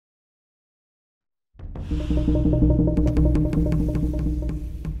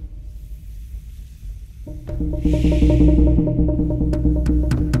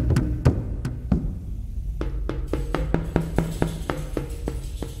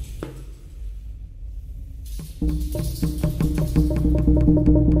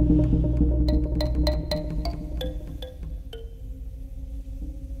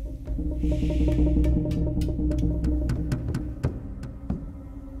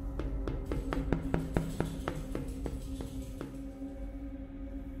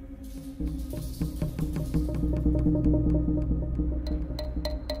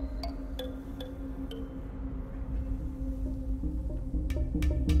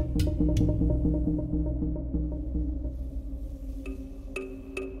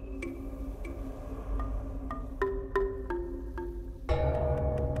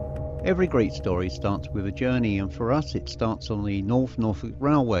Every great story starts with a journey, and for us it starts on the North Norfolk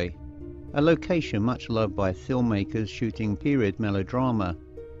Railway, a location much loved by filmmakers shooting period melodrama,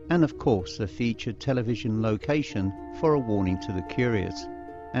 and of course a featured television location for A Warning to the Curious,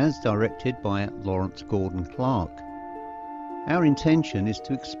 as directed by Lawrence Gordon Clark. Our intention is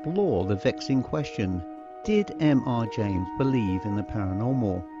to explore the vexing question, did M.R.James believe in the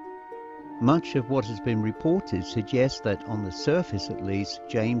paranormal? Much of what has been reported suggests that, on the surface at least,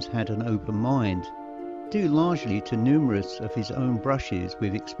 James had an open mind, due largely to numerous of his own brushes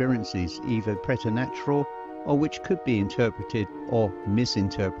with experiences either preternatural or which could be interpreted or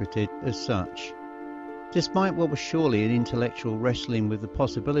misinterpreted as such. Despite what was surely an intellectual wrestling with the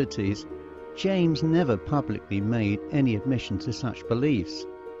possibilities, James never publicly made any admission to such beliefs.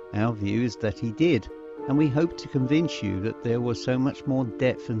 Our view is that he did, and we hope to convince you that there was so much more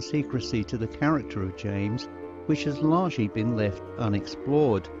depth and secrecy to the character of James, which has largely been left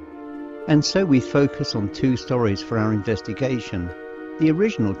unexplored. And so we focus on two stories for our investigation: the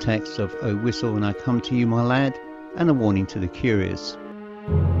original text of "O Whistle When I Come to You, My Lad," and A Warning to the Curious.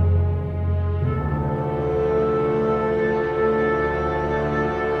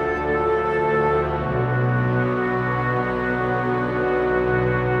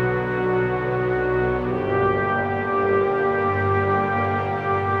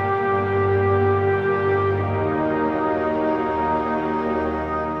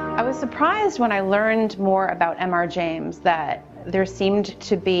 I was surprised when I learned more about M.R.James that there seemed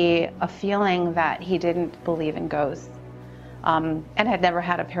to be a feeling that he didn't believe in ghosts and had never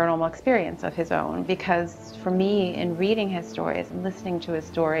had a paranormal experience of his own, because for me, in reading his stories and listening to his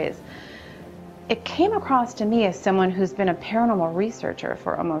stories, it came across to me as someone who's been a paranormal researcher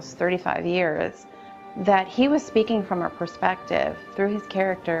for almost 35 years, that he was speaking from a perspective through his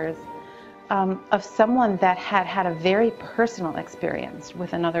characters of someone that had had a very personal experience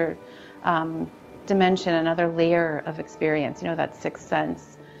with another dimension, another layer of experience, you know, that sixth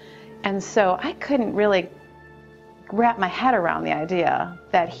sense. And so I couldn't really wrap my head around the idea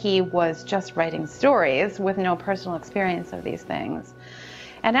that he was just writing stories with no personal experience of these things.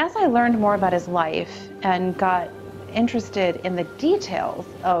 And as I learned more about his life and got interested in the details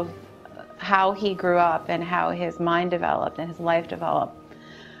of how he grew up and how his mind developed and his life developed,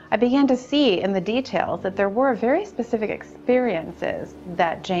 I began to see in the details that there were very specific experiences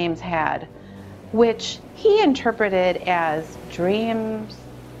that James had, which he interpreted as dreams,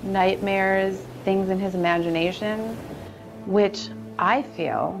 nightmares, things in his imagination, which I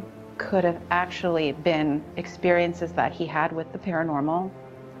feel could have actually been experiences that he had with the paranormal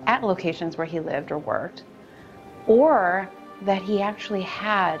at locations where he lived or worked, or that he actually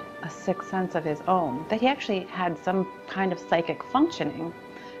had a sixth sense of his own, that he actually had some kind of psychic functioning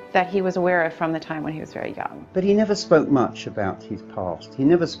that he was aware of from the time when he was very young. But he never spoke much about his past. He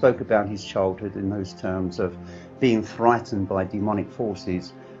never spoke about his childhood in those terms of being frightened by demonic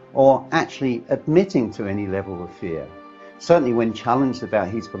forces or actually admitting to any level of fear. Certainly when challenged about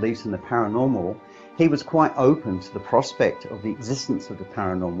his beliefs in the paranormal, he was quite open to the prospect of the existence of the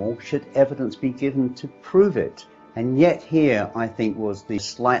paranormal should evidence be given to prove it. And yet here, I think, was the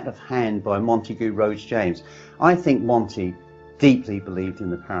sleight of hand by Montague Rhodes James. I think Monty deeply believed in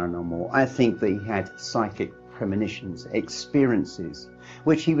the paranormal. I think that he had psychic premonitions, experiences,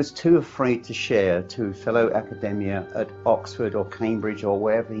 which he was too afraid to share to fellow academia at Oxford or Cambridge or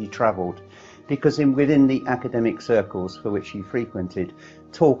wherever he travelled, because within the academic circles for which he frequented,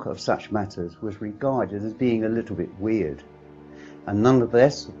 talk of such matters was regarded as being a little bit weird. And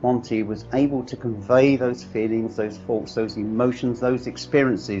nonetheless, Monty was able to convey those feelings, those thoughts, those emotions, those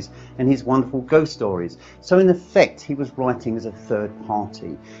experiences in his wonderful ghost stories. So in effect, he was writing as a third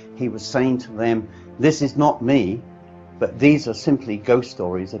party. He was saying to them, this is not me, but these are simply ghost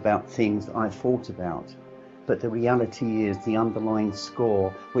stories about things I thought about. But the reality is, the underlying score,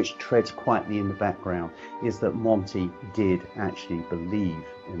 which treads quietly in the background, is that Monty did actually believe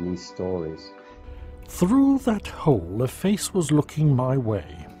in these stories. Through that hole a face was looking my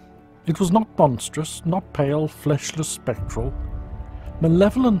way. It was not monstrous, not pale, fleshless, spectral.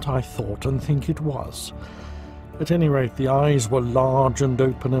 Malevolent I thought and think it was. At any rate, the eyes were large and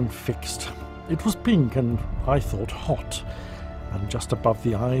open and fixed. It was pink and, I thought, hot, and just above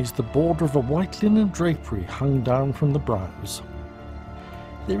the eyes the border of a white linen drapery hung down from the brows.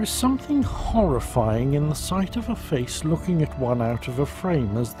 There is something horrifying in the sight of a face looking at one out of a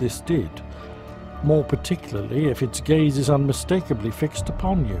frame as this did, more particularly if its gaze is unmistakably fixed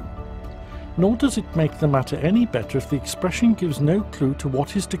upon you. Nor does it make the matter any better if the expression gives no clue to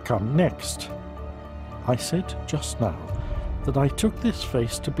what is to come next. I said just now that I took this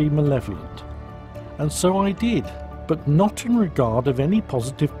face to be malevolent, and so I did, but not in regard of any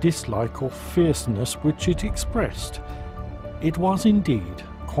positive dislike or fierceness which it expressed. It was indeed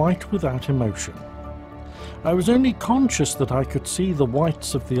quite without emotion. I was only conscious that I could see the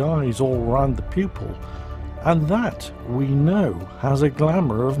whites of the eyes all round the pupil, and that, we know, has a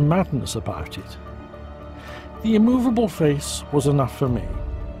glamour of madness about it. The immovable face was enough for me.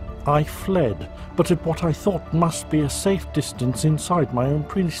 I fled, but at what I thought must be a safe distance inside my own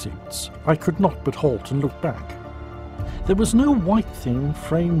precincts. I could not but halt and look back. There was no white thing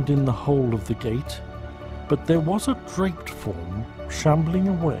framed in the hole of the gate, but there was a draped form shambling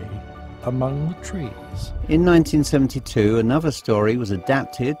away among the trees. In 1972, another story was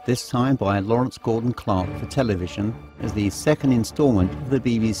adapted, this time by Lawrence Gordon Clark for television, as the second instalment of the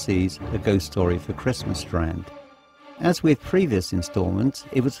BBC's A Ghost Story for Christmas strand. As with previous instalments,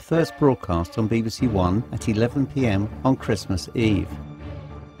 it was first broadcast on BBC One at 11 p.m. on Christmas Eve.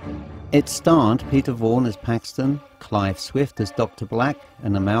 It starred Peter Vaughan as Paxton, Clive Swift as Dr. Black,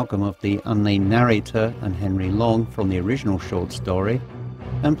 an amalgam of the unnamed narrator and Henry Long from the original short story,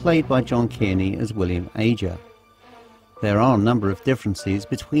 and played by John Kearney as William Ager. There are a number of differences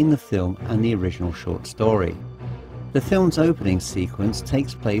between the film and the original short story. The film's opening sequence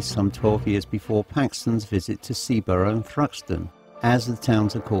takes place some 12 years before Paxton's visit to Seaborough and Thruxton, as the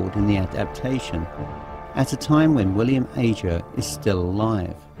towns are called in the adaptation, at a time when William Ager is still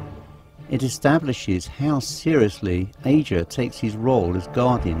alive. It establishes how seriously Ager takes his role as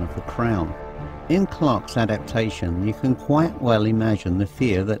guardian of the crown. In Clark's adaptation, you can quite well imagine the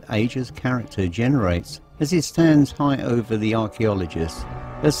fear that Ager's character generates as he stands high over the archaeologist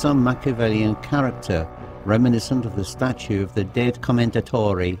as some Machiavellian character, reminiscent of the statue of the dead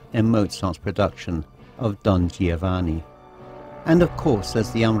commendatore in Mozart's production of Don Giovanni. And of course,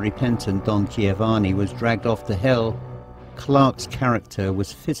 as the unrepentant Don Giovanni was dragged off to hell, Clark's character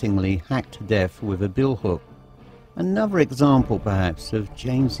was fittingly hacked to death with a billhook. Another example, perhaps, of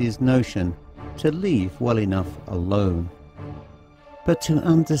James's notion to leave well enough alone. But to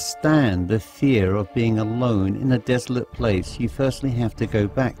understand the fear of being alone in a desolate place, you firstly have to go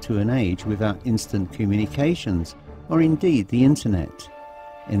back to an age without instant communications, or indeed the internet.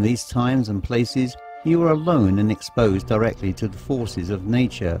 In these times and places, you were alone and exposed directly to the forces of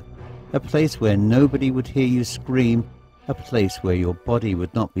nature, a place where nobody would hear you scream, a place where your body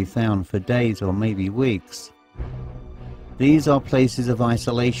would not be found for days or maybe weeks. These are places of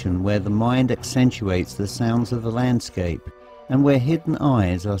isolation where the mind accentuates the sounds of the landscape, and where hidden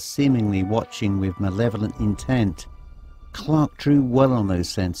eyes are seemingly watching with malevolent intent. Clark drew well on those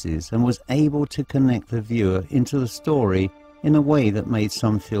senses and was able to connect the viewer into the story in a way that made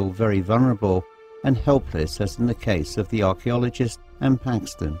some feel very vulnerable and helpless, as in the case of the archaeologist and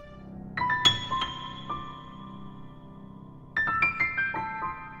Paxton.